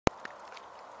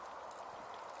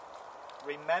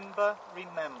Remember,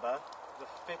 remember the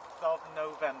 5th of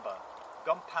November.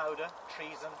 Gunpowder,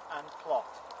 treason and plot.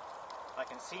 I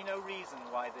can see no reason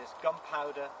why this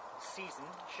gunpowder season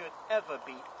should ever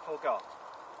be forgot.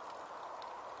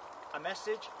 A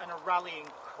message and a rallying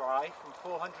cry from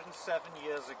 407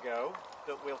 years ago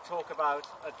that we'll talk about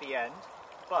at the end.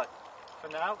 But for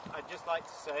now, I'd just like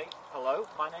to say hello.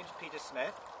 My name's Peter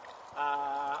Smith.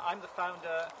 I'm the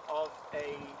founder of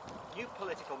a new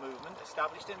political movement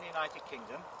established in the United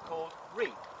Kingdom called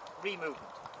ReMovement.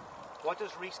 What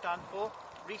does RE stand for?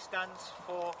 RE stands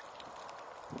for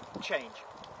change.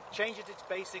 Change at its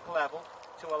basic level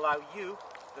to allow you,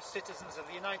 the citizens of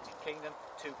the United Kingdom,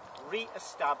 to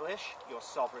re-establish your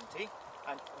sovereignty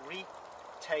and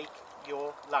retake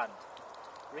your land.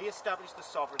 Re-establish the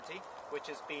sovereignty which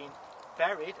has been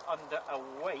buried under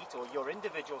a weight, or your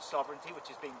individual sovereignty which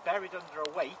has been buried under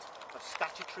a weight of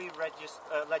statutory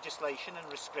legislation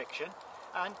and restriction,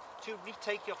 and to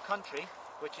retake your country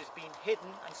which has been hidden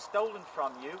and stolen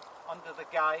from you under the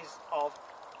guise of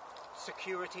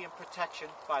security and protection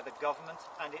by the government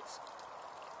and its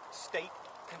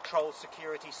state-controlled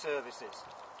security services.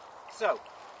 So,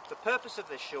 the purpose of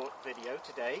this short video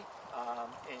today,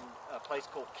 in a place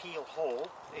called Keel Hall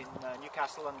in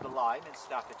Newcastle-under-Lyme in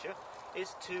Staffordshire,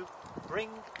 is to bring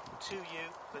to you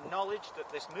the knowledge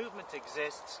that this movement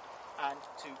exists and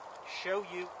to show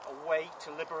you a way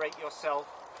to liberate yourself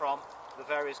from the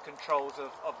various controls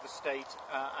of the state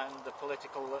and the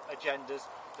political agendas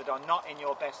that are not in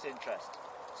your best interest.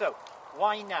 So,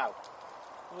 why now?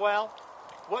 Well,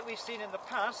 what we've seen in the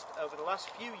past, over the last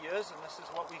few years, and this is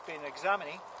what we've been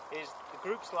examining, is the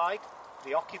groups like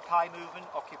the Occupy movement,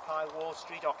 Occupy Wall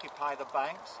Street, Occupy the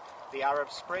banks, the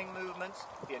Arab Spring movements,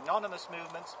 the anonymous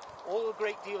movements. All a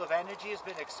great deal of energy has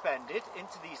been expended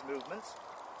into these movements.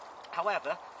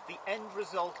 However, the end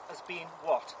result has been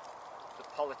what? The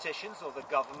politicians or the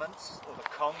governments or the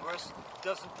Congress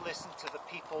doesn't listen to the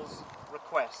people's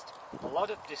request. A lot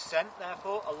of dissent,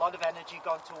 therefore, a lot of energy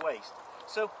gone to waste.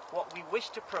 So what we wish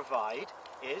to provide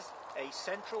is a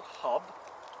central hub,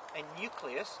 a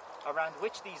nucleus, around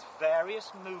which these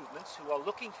various movements who are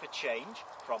looking for change,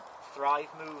 from Thrive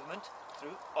movement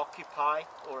through Occupy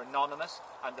or Anonymous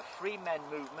and the Free Men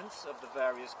movements of the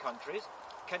various countries,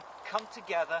 can come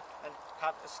together and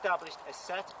have established a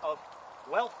set of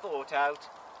well thought out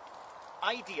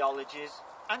ideologies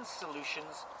and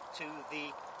solutions to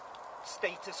the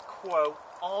status quo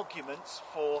arguments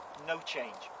for no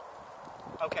change.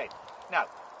 Okay, now,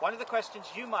 one of the questions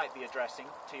you might be addressing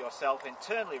to yourself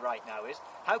internally right now is,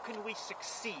 how can we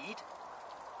succeed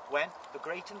when the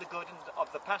great and the good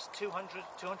of the past 200,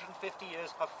 250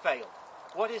 years have failed?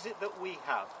 What is it that we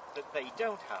have that they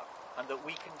don't have and that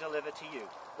we can deliver to you?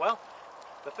 Well,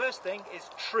 the first thing is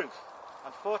truth.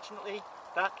 Unfortunately,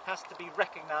 that has to be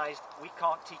recognised. We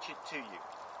can't teach it to you.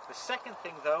 The second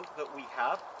thing, though, that we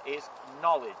have is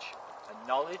knowledge. A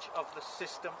knowledge of the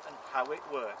system and how it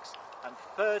works. And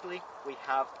thirdly, we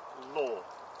have law.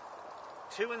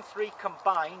 2 and 3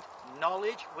 combined,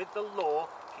 knowledge with the law,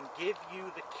 can give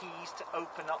you the keys to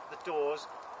open up the doors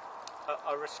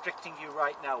are restricting you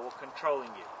right now or controlling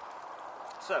you.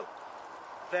 So,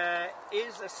 there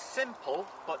is a simple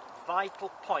but vital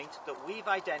point that we've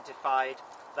identified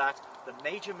that the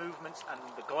major movements and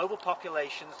the global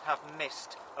populations have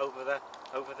missed over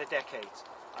the decades.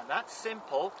 And that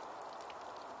simple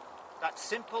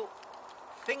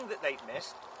thing that they've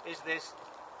missed is this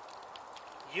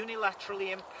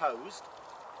unilaterally imposed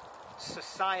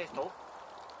societal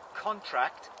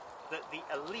contract that the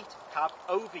elite have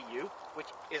over you, which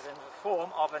is in the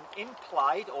form of an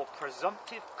implied or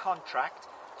presumptive contract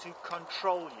to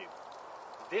control you.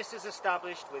 This is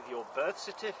established with your birth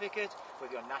certificate,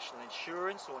 with your national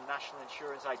insurance or national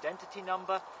insurance identity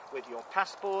number, with your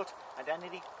passport, and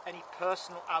any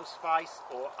personal ausweis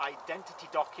or identity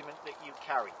document that you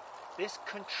carry. This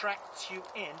contracts you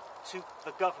in to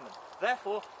the government.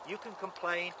 Therefore, you can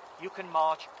complain, you can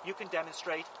march, you can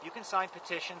demonstrate, you can sign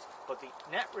petitions, but the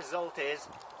net result is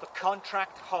the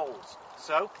contract holds.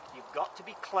 So, you've got to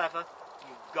be clever,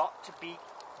 you've got to be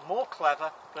more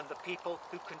clever than the people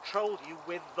who control you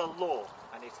with the law.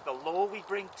 And it's the law we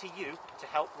bring to you to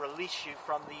help release you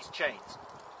from these chains.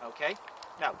 Okay?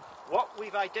 Now, what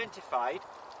we've identified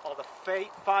are the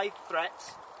 5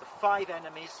 threats, the 5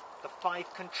 enemies, the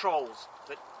 5 controls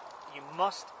that you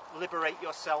must liberate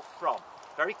yourself from.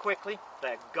 Very quickly,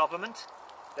 they're government,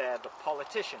 they're the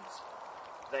politicians,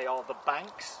 they are the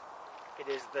banks, it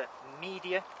is the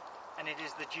media, and it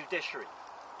is the judiciary.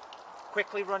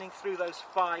 Quickly running through those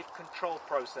 5 control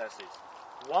processes.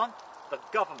 1, the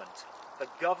government. The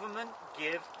government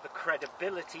give the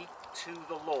credibility to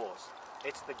the laws.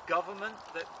 It's the government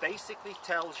that basically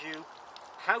tells you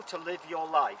how to live your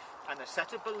life, and a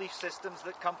set of belief systems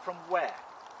that come from where?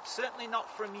 Certainly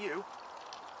not from you,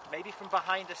 maybe from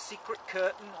behind a secret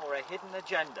curtain or a hidden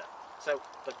agenda. So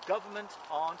the government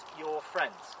aren't your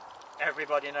friends.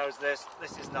 Everybody knows this.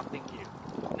 This is nothing new.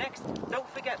 Next, don't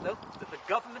forget though that the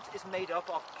government is made up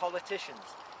of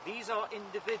politicians. These are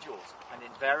individuals, and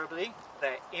invariably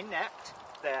they're inept,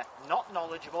 they're not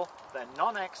knowledgeable, they're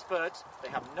non-experts, they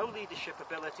have no leadership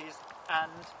abilities,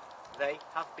 and they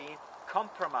have been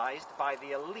compromised by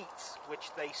the elites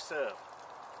which they serve.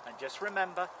 And just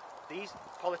remember, these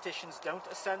politicians don't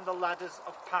ascend the ladders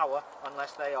of power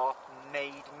unless they are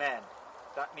made men.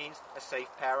 That means a safe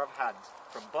pair of hands.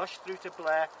 From Bush through to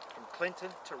Blair, from Clinton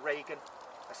to Reagan,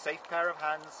 a safe pair of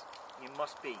hands you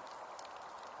must be.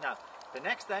 Now, the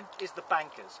next then is the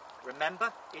bankers.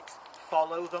 Remember, it's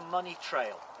follow the money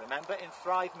trail. Remember in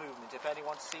Thrive Movement, if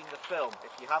anyone's seen the film.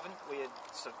 If you haven't, we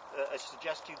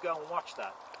suggest you go and watch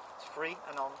that. It's free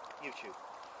and on YouTube.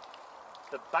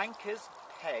 The bankers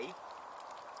pay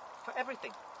for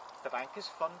everything. The bankers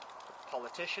fund the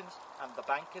politicians, and the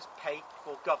bankers pay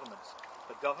for governments.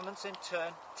 The governments in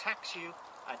turn tax you,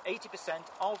 and 80%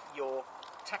 of your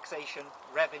taxation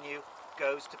revenue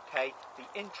goes to pay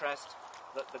the interest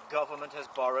that the government has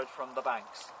borrowed from the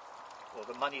banks, or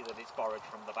the money that it's borrowed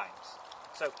from the banks.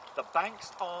 So the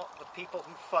banks are the people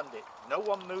who fund it. No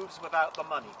one moves without the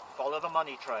money. Follow the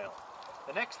money trail.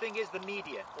 The next thing is the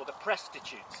media, or the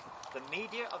prostitutes. The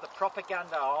media are the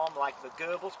propaganda arm, like the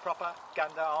Goebbels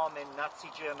propaganda arm in Nazi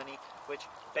Germany, which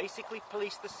basically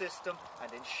police the system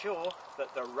and ensure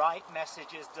that the right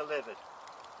message is delivered.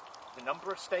 The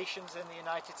number of stations in the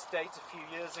United States a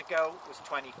few years ago was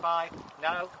 25.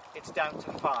 Now it's down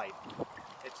to 5.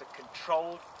 It's a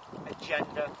controlled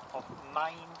agenda of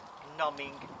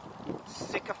mind-numbing,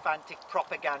 sycophantic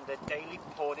propaganda daily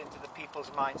poured into the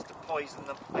people's minds to poison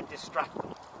them and distract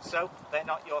them. So they're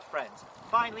not your friends.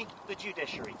 Finally, the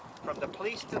judiciary. From the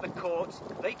police to the courts,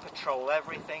 they patrol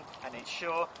everything and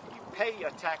ensure you pay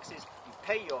your taxes, you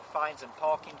pay your fines and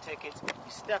parking tickets, you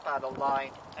step out of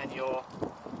line, and you're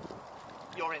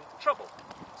in trouble.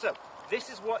 So this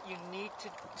is what you need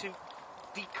to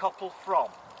decouple from.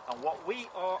 And what we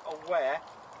are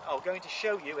going to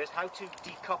show you is how to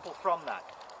decouple from that.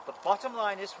 The bottom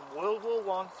line is, from World War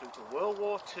I through to World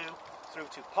War II, through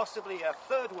to possibly a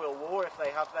third World War if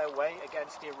they have their way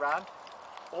against Iran,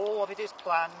 all of it is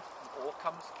planned and all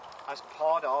comes as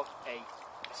part of a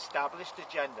established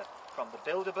agenda. From the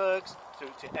Bilderbergs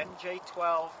through to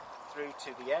MJ12, through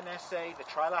to the NSA, the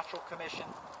Trilateral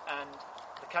Commission, and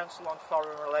the Council on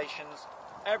Foreign Relations,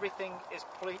 everything is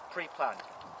pre-planned.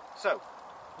 So,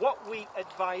 what we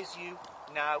advise you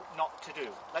now not to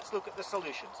do. Let's look at the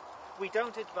solutions. We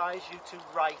don't advise you to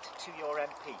write to your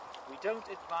MP. We don't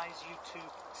advise you to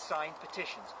sign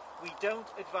petitions. We don't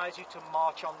advise you to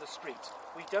march on the streets.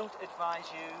 We don't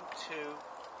advise you to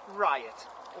riot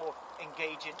or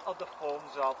engage in other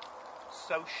forms of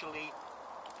socially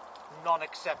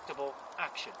non-acceptable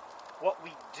action. What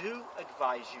we do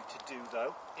advise you to do,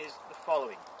 though, is the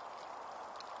following.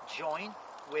 Join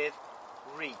with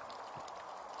RE.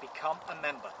 Become a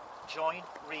member. Join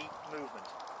ReMovement.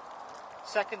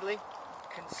 Secondly,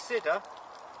 consider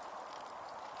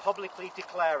publicly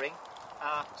declaring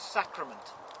our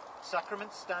sacrament.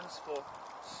 Sacrament stands for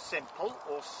simple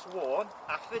or sworn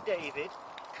affidavit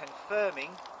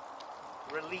confirming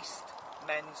released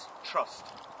men's trust.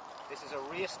 This is a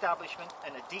re-establishment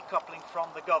and a decoupling from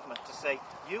the government to say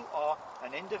you are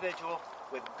an individual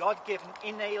with God-given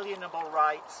inalienable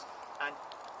rights, and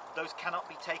those cannot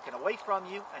be taken away from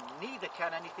you, and neither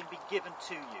can anything be given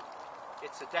to you.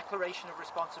 It's a declaration of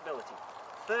responsibility.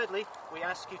 Thirdly, we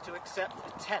ask you to accept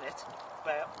a tenet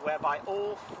whereby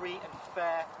all free and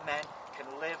fair men can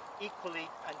live equally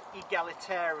and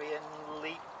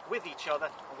egalitarianly with each other,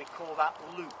 and we call that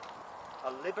loop.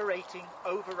 A liberating,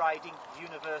 overriding,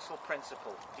 universal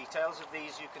principle. Details of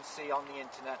these you can see on the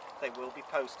internet. They will be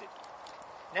posted.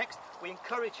 Next, we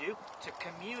encourage you to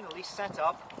communally set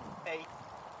up a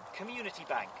community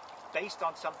bank based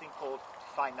on something called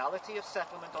finality of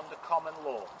settlement under common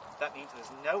law. That means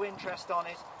there's no interest on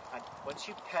it, and once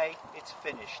you pay, it's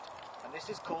finished. And this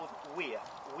is called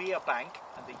WEA Bank,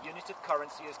 and the unit of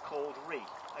currency is called RE.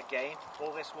 Again,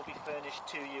 all this will be furnished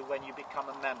to you when you become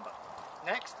a member.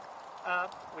 Next,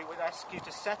 we would ask you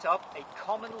to set up a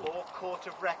common law court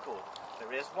of record.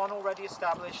 There is one already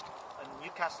established in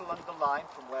Newcastle under Lyme,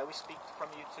 from where we speak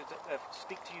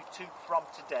to you from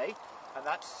today, and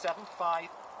that's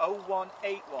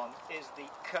 750181 is the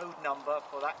code number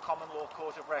for that common law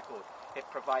court of record. It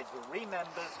provides the RE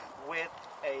members with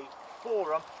a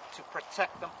forum to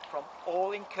protect them from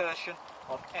all incursion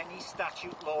of any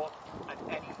statute law and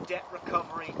any debt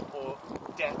recovery or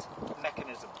debt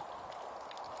mechanism.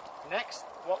 Next,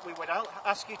 what we would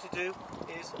ask you to do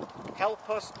is help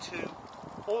us to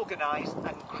organise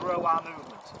and grow our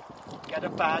movement. Get a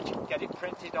badge, get it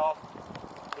printed off,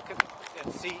 look at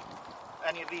and see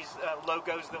any of these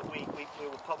logos that we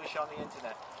will publish on the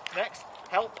internet. Next,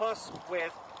 help us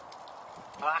with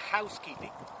our housekeeping.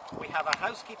 We have a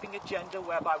housekeeping agenda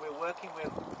whereby we're working with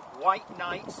white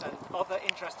knights and other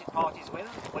interested parties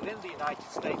within the United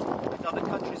States and other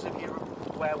countries of Europe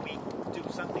where we do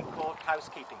something called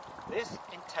housekeeping. This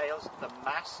entails the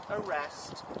mass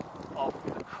arrest of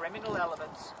the criminal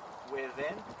elements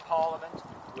within Parliament,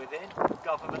 within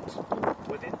government,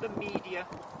 within the media,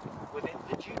 within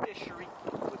the judiciary,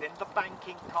 within the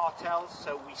banking cartels,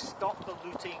 so we stop the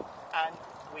looting and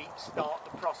we start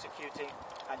the prosecuting,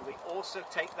 and we also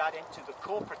take that into the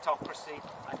corporatocracy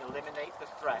and eliminate the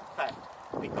theft.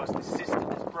 Because the system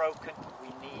is broken, we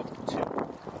need to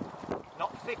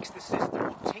not fix the system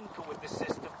or tinker with the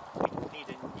system, we need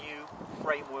a new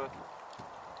framework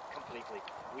completely.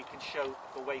 We can show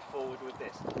the way forward with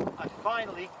this. And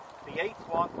finally, the eighth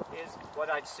one is, what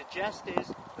I'd suggest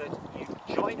is that you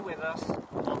join with us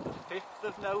on the 5th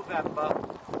of November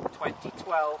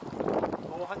 2012,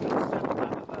 407th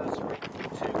anniversary,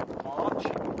 to march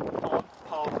on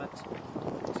Parliament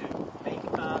to make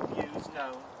our views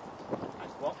known. And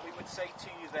what we would say to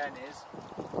you then is,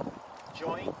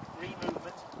 join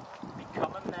ReMovement,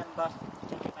 become a member,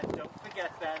 and don't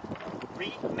forget then,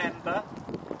 remember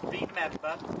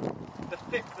the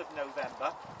 5th of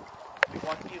November. We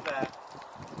want you there.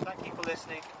 Thank you for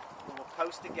listening. We will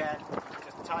post again.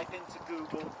 Just type into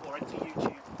Google or into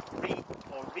YouTube,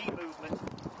 ReMovement.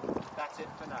 That's it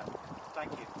for now.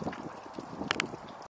 Thank you.